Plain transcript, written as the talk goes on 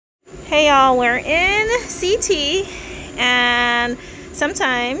Hey y'all, we're in CT and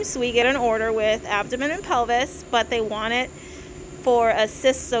sometimes we get an order with abdomen and pelvis, but they want it for a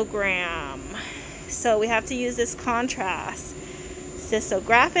cystogram. So we have to use this contrast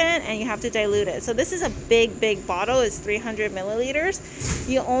cystographing and you have to dilute it. So this is a big bottle. It's 300 milliliters.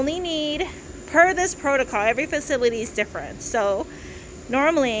 You only need, per this protocol, every facility is different. So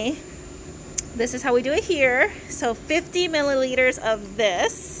normally this is how we do it here. So 50 milliliters of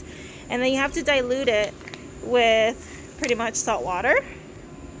this. And then you have to dilute it with pretty much salt water.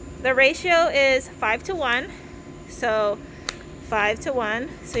 The ratio is 5 to 1. So 5 to 1.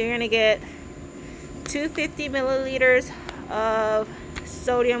 So you're gonna get 250 milliliters of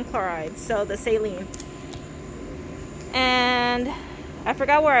sodium chloride, so the saline. And I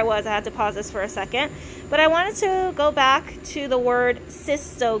forgot where I was. I had to pause this for a second. But I wanted to go back to the word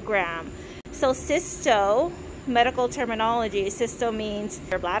cystogram. So cysto, medical terminology, cysto means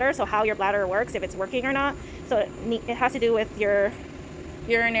your bladder, so how your bladder works, if it's working or not. So it has to do with your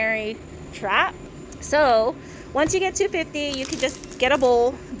urinary tract. So once you get 250, you can just get a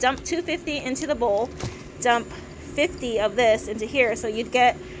bowl, dump 250 into the bowl, dump 50 of this into here. So you'd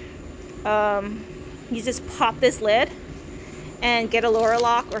get, you just pop this lid and get a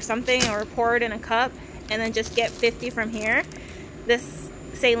Loralock or something, or pour it in a cup, and then just get 50 from here. This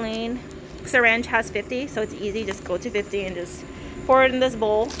saline syringe has 50, so it's easy. Just go to 50 and just pour it in this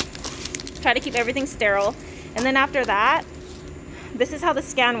bowl. Try to keep everything sterile. And then after that, this is how the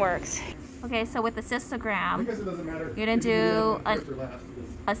scan works. Okay, so with the cystogram, you're gonna do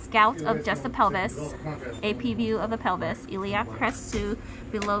a scout of just the pelvis, AP view of the pelvis, iliac crest to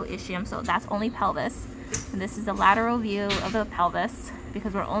below ischium, so that's only pelvis. And this is the lateral view of the pelvis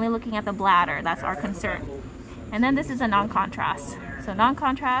because we're only looking at the bladder. That's our concern. And then this is a non-contrast. So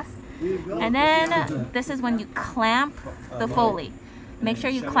non-contrast. And then this is when you clamp the Foley. Make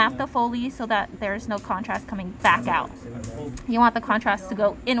sure you clamp the Foley so that there's no contrast coming back out. You want the contrast to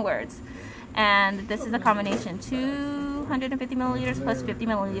go inwards. And this is a combination, 250 milliliters plus 50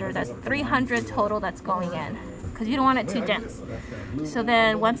 milliliters. That's 300 total that's going in, because you don't want it too dense. So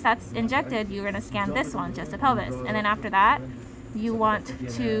then once that's injected, you're going to scan this one, just the pelvis. And then after that, you want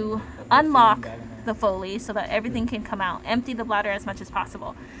to unlock the Foley so that everything can come out. Empty the bladder as much as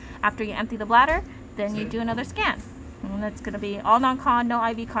possible. After you empty the bladder, then you do another scan. And that's going to be all non-con, no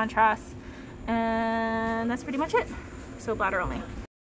IV contrast. And that's pretty much it. So bladder only.